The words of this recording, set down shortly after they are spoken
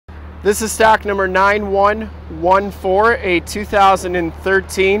This is stock number 9114, a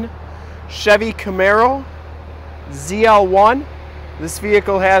 2013 Chevy Camaro Zl1. This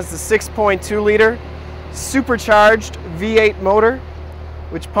vehicle has the 6.2 liter supercharged V8 motor,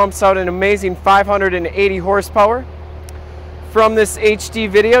 which pumps out an amazing 580 horsepower. From this HD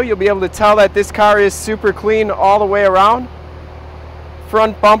video, you'll be able to tell that this car is super clean all the way around.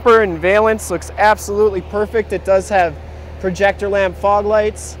 Front bumper and valence looks absolutely perfect. It does have projector lamp fog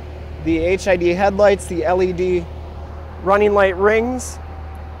lights, the HID headlights, the LED running light rings.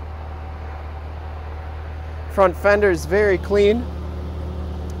 Front fender is very clean.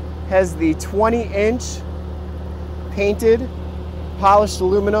 Has the 20-inch painted polished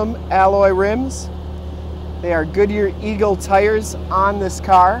aluminum alloy rims. They are Goodyear Eagle tires on this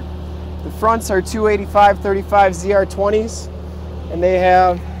car. The fronts are 285/35 ZR20s, and they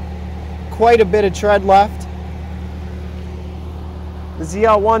have quite a bit of tread left. The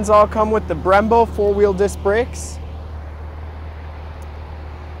ZL1s all come with the Brembo 4-wheel disc brakes.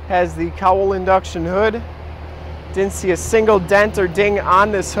 Has the Cowl induction hood. Didn't see a single dent or ding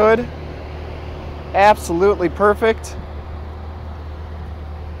on this hood. Absolutely perfect.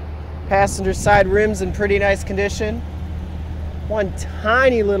 Passenger side rims in pretty nice condition. One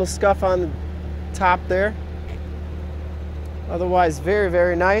tiny little scuff on the top there. Otherwise very,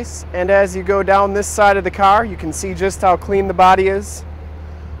 very nice. And as you go down this side of the car, you can see just how clean the body is,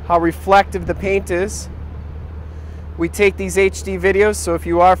 how reflective the paint is. We take these HD videos, so if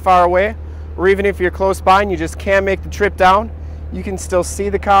you are far away, or even if you're close by and you just can't make the trip down, you can still see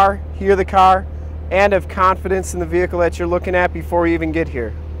the car, hear the car, and have confidence in the vehicle that you're looking at before you even get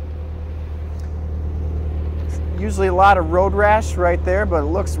here. Usually a lot of road rash right there, but it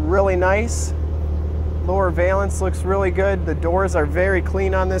looks really nice. Lower valence looks really good. The doors are very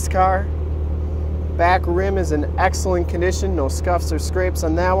clean on this car. Back rim is in excellent condition, no scuffs or scrapes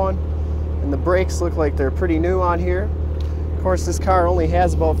on that one. And the brakes look like they're pretty new on here. Of course, this car only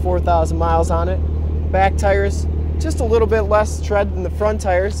has about 4,000 miles on it. Back tires, just a little bit less tread than the front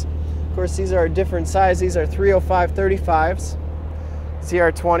tires. Of course, these are a different size. These are 305/35s,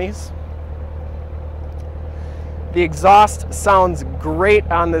 ZR20s. The exhaust sounds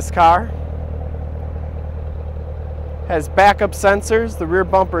great on this car. Has backup sensors. The rear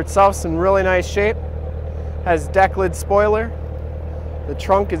bumper itself is in really nice shape. Has Decklid spoiler. The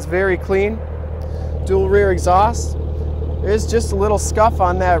trunk is very clean. Dual rear exhaust. There is just a little scuff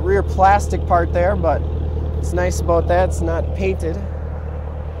on that rear plastic part there, but what's nice about that, it's not painted.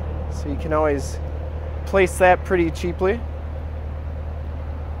 So you can always place that pretty cheaply.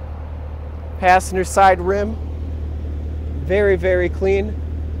 Passenger side rim. Very, very clean.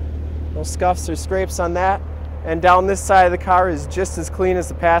 No scuffs or scrapes on that. And down this side of the car is just as clean as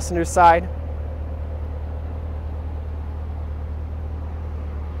the passenger side.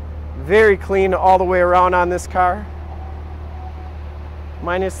 Very clean all the way around on this car.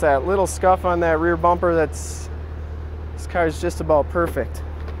 Minus that little scuff on that rear bumper. This car is just about perfect.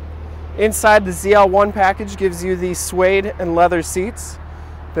 Inside, the ZL1 package gives you the suede and leather seats.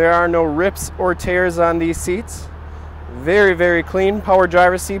 There are no rips or tears on these seats. Very, very clean. Power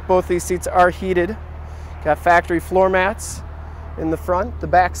driver seat. Both these seats are heated. Got factory floor mats in the front. The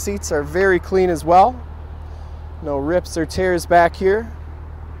back seats are very clean as well. No rips or tears back here.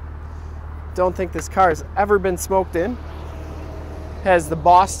 Don't think this car has ever been smoked in. Has the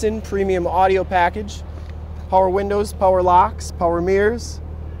Boston premium audio package. Power windows, power locks, power mirrors.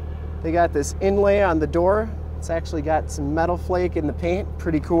 They got this inlay on the door. It's actually got some metal flake in the paint.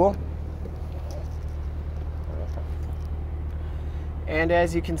 Pretty cool. And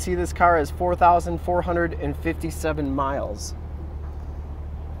as you can see, this car has 4,457 miles.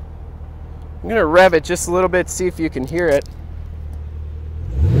 I'm going to rev it just a little bit, see if you can hear it.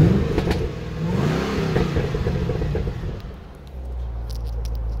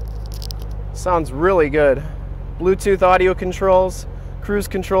 Sounds really good. Bluetooth audio controls, cruise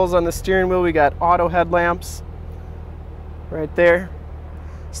controls on the steering wheel. We got auto headlamps right there.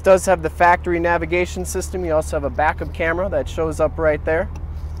 This does have the factory navigation system. You also have a backup camera that shows up right there.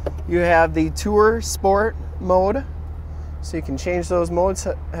 You have the Tour Sport mode, so you can change those modes.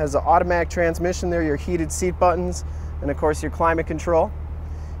 It has an automatic transmission there, your heated seat buttons, and of course your climate control.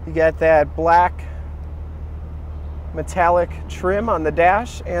 You got that black metallic trim on the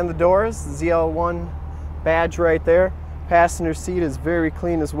dash and the doors. The ZL1 badge right there. Passenger seat is very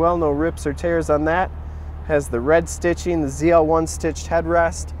clean as well. No rips or tears on that. Has the red stitching, the ZL1 stitched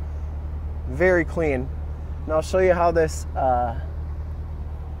headrest. Very clean. And I'll show you how this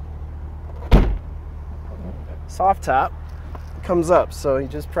soft top comes up. So you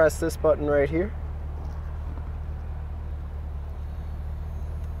just press this button right here.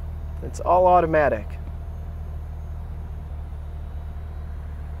 It's all automatic.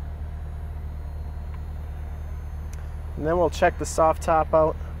 And then we'll check the soft top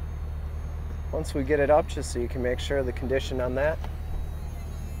out once we get it up, just so you can make sure of the condition on that.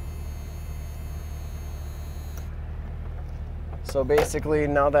 So basically,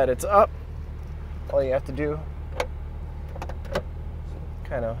 now that it's up, all you have to do is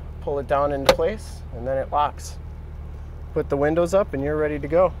kind of pull it down into place, and then it locks. Put the windows up and you're ready to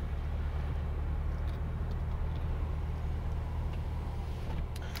go.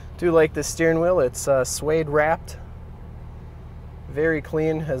 Do like the steering wheel, it's suede wrapped. Very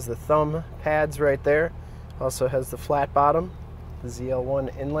clean, has the thumb pads right there. Also has the flat bottom, the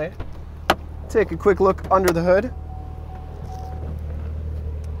ZL1 inlay. Take a quick look under the hood.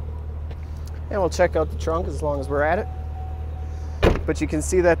 And we'll check out the trunk as long as we're at it. But you can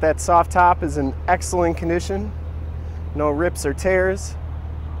see that that soft top is in excellent condition. No rips or tears.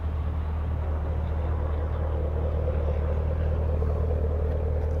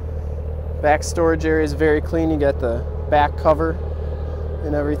 Back storage area is very clean. You got the back cover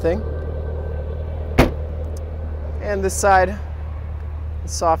and everything. And this side, the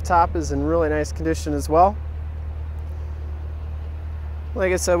soft top is in really nice condition as well.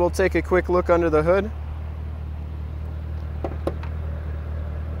 Like I said, we'll take a quick look under the hood.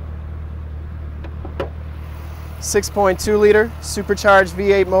 .2 liter supercharged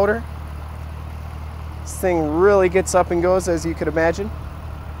V8 motor. This thing really gets up and goes, as you could imagine.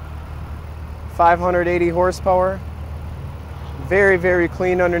 580 horsepower. Very, very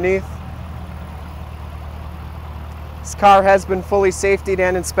clean underneath. This car has been fully safetied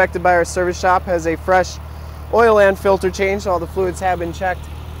and inspected by our service shop. Has a fresh oil and filter change. All the fluids have been checked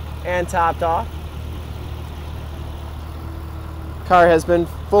and topped off. Car has been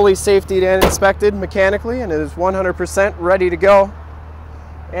fully safetied and inspected mechanically and is 100% ready to go.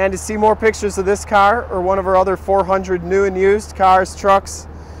 And to see more pictures of this car or one of our other 400 new and used cars, trucks,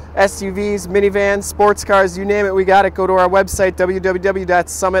 SUVs, minivans, sports cars, you name it, we got it. Go to our website,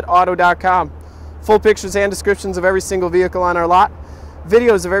 www.summitauto.com. Full pictures and descriptions of every single vehicle on our lot.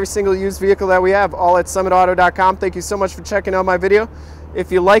 Videos of every single used vehicle that we have, all at summitauto.com. Thank you so much for checking out my video. If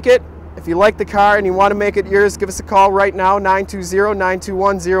you like it, if you like the car and you want to make it yours, give us a call right now,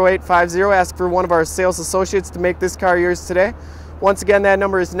 920-921-0850. Ask for one of our sales associates to make this car yours today. Once again, that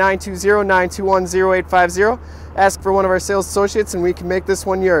number is 920-921-0850. Ask for one of our sales associates and we can make this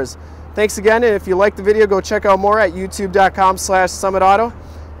one yours. Thanks again, and if you like the video, go check out more at youtube.com/summitauto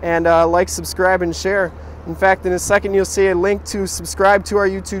and like, subscribe, and share. In fact, in a second, you'll see a link to subscribe to our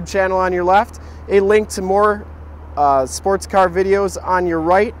YouTube channel on your left, a link to more sports car videos on your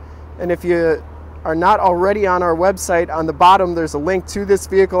right, and if you are not already on our website, on the bottom there's a link to this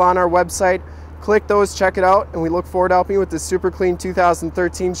vehicle on our website. Click those, check it out, and we look forward to helping you with this super clean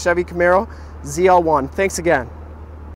 2013 Chevy Camaro ZL1. Thanks again.